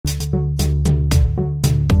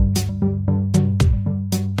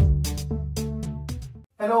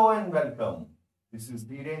Hello and welcome. This is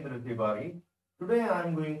Dhirendra Tiwari. Today I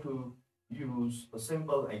am going to use a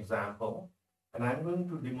simple example and I am going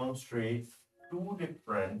to demonstrate two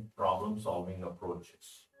different problem-solving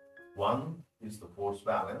approaches. One is the force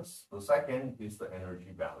balance, the second is the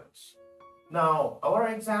energy balance. Now, our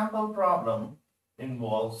example problem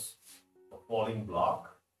involves a falling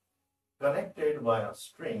block connected by a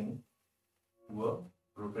string to a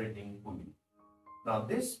rotating pulley. Now,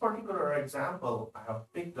 this particular example I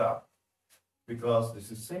have picked up because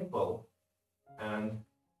this is simple and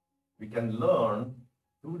we can learn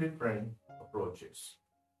two different approaches.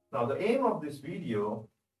 Now, the aim of this video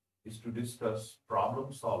is to discuss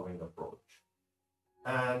problem-solving approach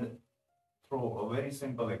and throw a very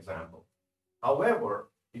simple example.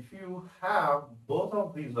 However, if you have both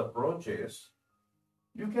of these approaches,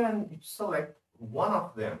 you can select one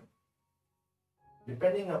of them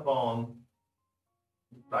depending upon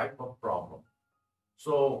the type of problem.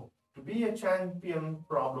 So to be a champion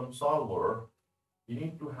problem solver, you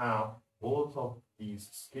need to have both of these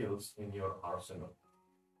skills in your arsenal.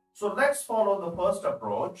 So let's follow the first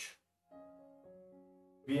approach.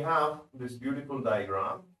 We have this beautiful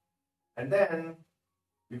diagram, and then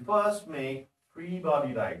we first make free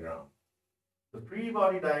body diagram. The free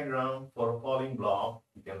body diagram for a falling block,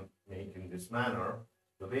 you can make in this manner.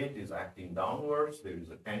 The weight is acting downwards, there is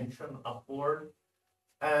a tension upward,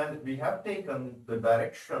 and we have taken the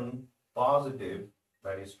direction positive,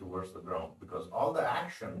 that is towards the ground, because all the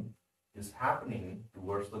action is happening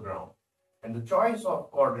towards the ground. And the choice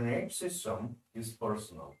of coordinate system is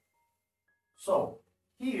personal. So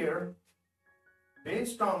here,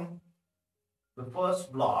 based on the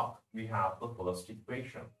first block, we have the first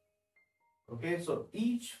equation. Okay, so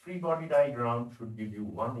each free body diagram should give you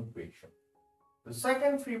one equation. The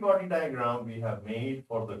second free body diagram we have made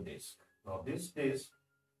for the disk. Now this disk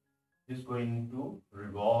is going to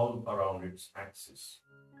revolve around its axis.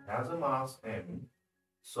 It has a mass m,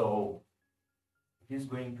 so it is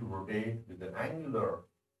going to rotate with an angular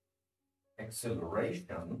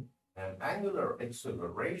acceleration, and angular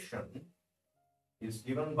acceleration is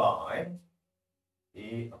given by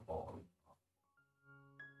a upon r.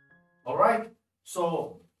 All right,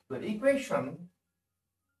 so the equation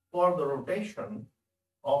for the rotation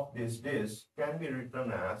of this disk can be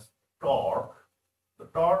written as torque. The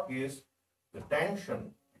torque is the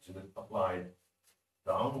tension which is applied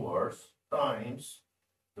downwards times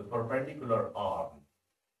the perpendicular arm,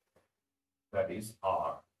 that is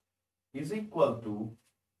R, is equal to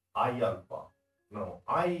I alpha. Now,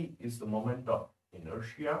 I is the moment of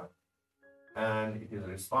inertia and it is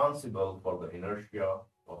responsible for the inertia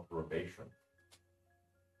of rotation.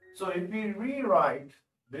 So if we rewrite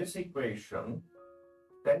this equation,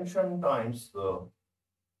 tension times the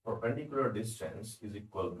perpendicular distance is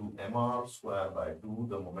equal to mr square by 2,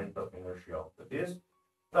 the moment of inertia of the disk,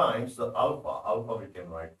 times the alpha. Alpha we can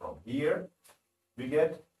write from here. We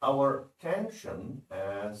get our tension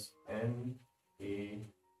as ma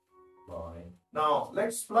by. Now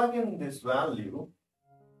let's plug in this value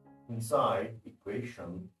inside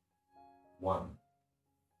equation 1.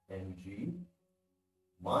 mg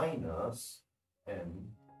minus ma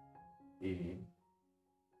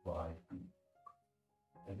by 2.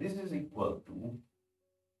 And this is equal to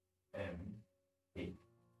ma.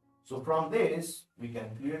 So from this, we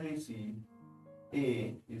can clearly see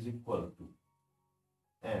A is equal to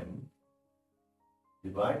m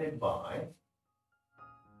divided by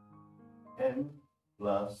m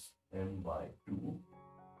plus m by 2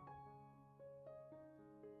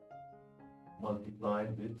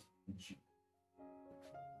 multiplied with g.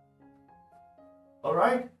 All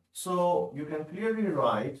right, so you can clearly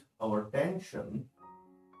write our tension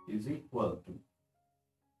is equal to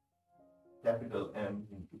capital M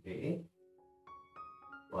into A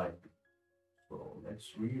by 2. So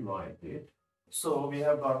let's rewrite it. So we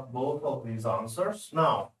have got both of these answers.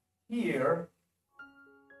 Now here,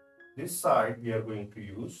 this side we are going to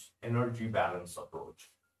use energy balance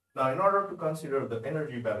approach. Now in order to consider the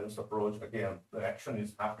energy balance approach, again the action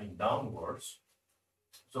is happening downwards.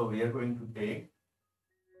 So we are going to take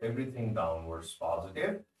everything downwards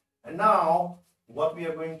positive. And now what we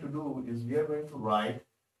are going to do is we are going to write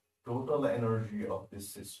total energy of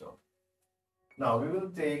this system. Now we will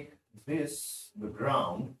take this, the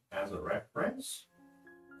ground, as a reference,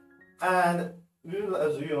 and we will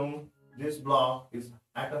assume this block is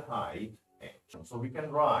at a height h. So we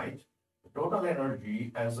can write the total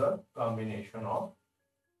energy as a combination of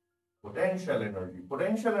potential energy.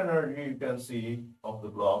 Potential energy, you can see, of the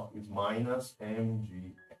block is minus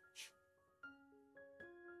mgh.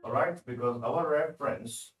 All right, because our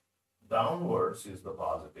reference downwards is the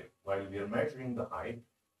positive, while we are measuring the height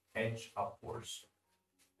h upwards.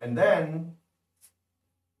 And then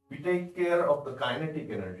we take care of the kinetic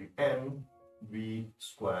energy, mv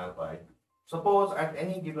square by 2. Suppose at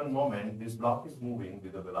any given moment, this block is moving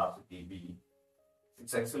with a velocity v.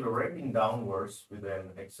 It's accelerating downwards with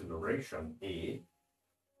an acceleration a.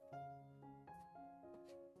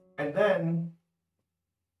 And then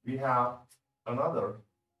we have another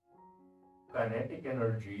kinetic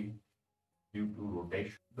energy due to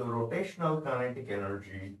rotation. The rotational kinetic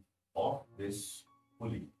energy of this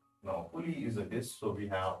pulley. Now, pulley is a disk, so we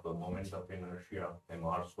have the moment of inertia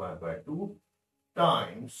mr squared by 2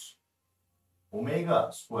 times omega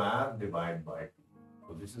squared divided by 2.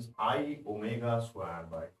 So this is I omega squared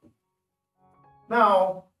by 2.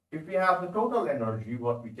 Now, if we have the total energy,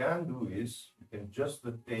 what we can do is we can just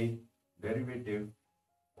take derivative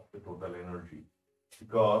of the total energy,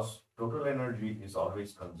 because total energy is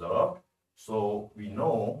always conserved. So we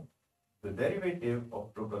know the derivative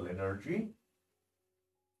of total energy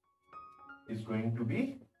is going to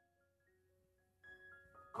be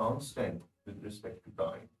constant with respect to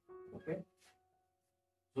time. Okay.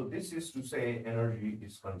 So this is to say energy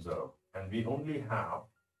is conserved, and we only have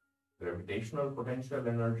gravitational potential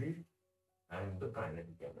energy and the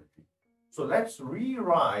kinetic energy. So let's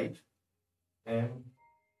rewrite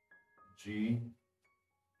mg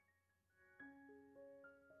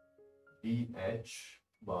dh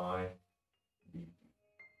by dt.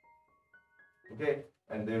 Okay,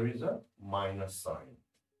 and there is a minus sign,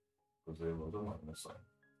 because there was a minus sign,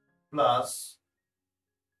 plus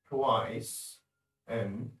twice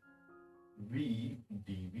mv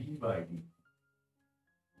dv by dt.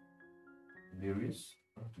 There is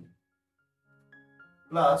a 2.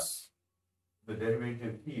 Plus the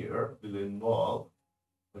derivative here will involve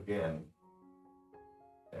again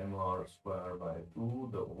mr squared by 2,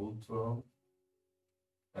 the whole term,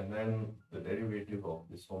 and then the derivative of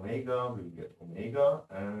this omega will get omega,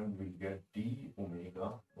 and we'll get d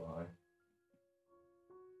omega by,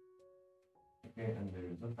 okay, and there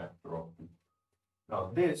is a factor of 2.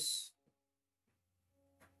 Now this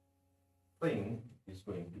thing is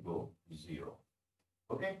going to go 0.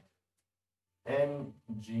 Okay,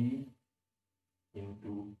 mg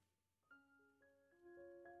into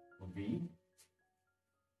v,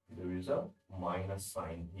 there is a minus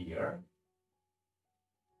sign here,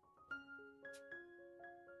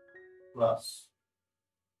 plus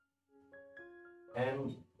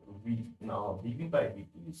mv, now dv by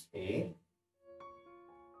dt is a,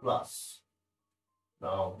 plus,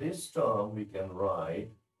 now this term we can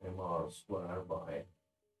write mr squared by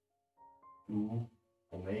 2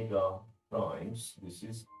 omega times, this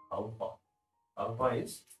is alpha. Alpha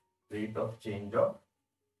is rate of change of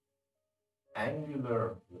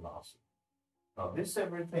angular velocity. Now this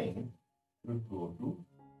everything will go to,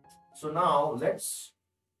 so now let's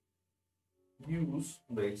use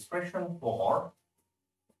the expression for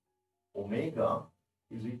omega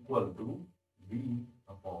is equal to v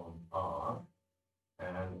upon r,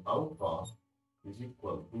 and alpha is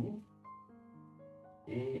equal to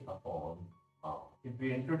a upon r. If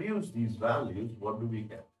we introduce these values, what do we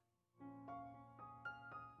get?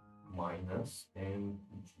 Minus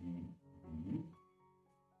mgv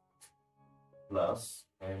plus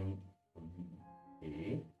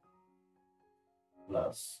mva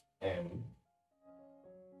plus m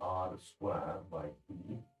r squared by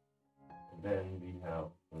 2. And then we have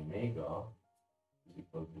omega is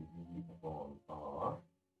equal to v upon r,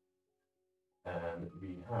 and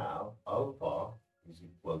we have alpha is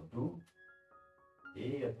equal to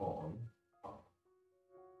a upon r.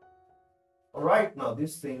 All right, now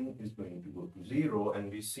this thing is going to go to 0,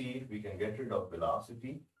 and we see if we can get rid of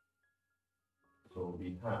velocity. So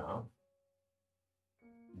we have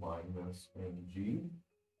minus mg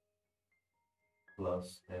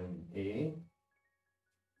plus ma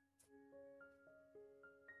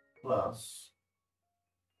plus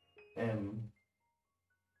m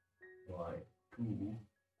by 2.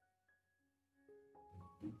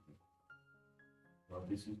 Now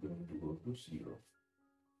this is going to go to 0.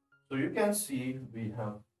 So you can see we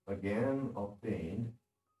have again obtained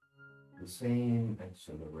the same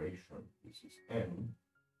acceleration. This is m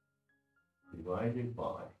divided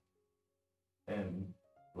by m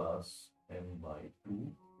plus m by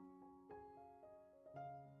 2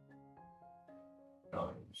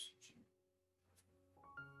 times g.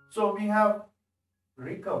 So we have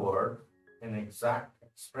recovered an exact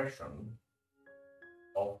expression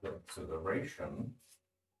of the acceleration.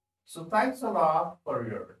 So thanks a lot for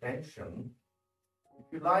your attention. If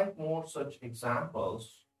you like more such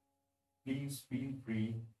examples, please feel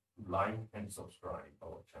free to like and subscribe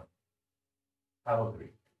our channel. Have a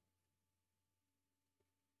great day.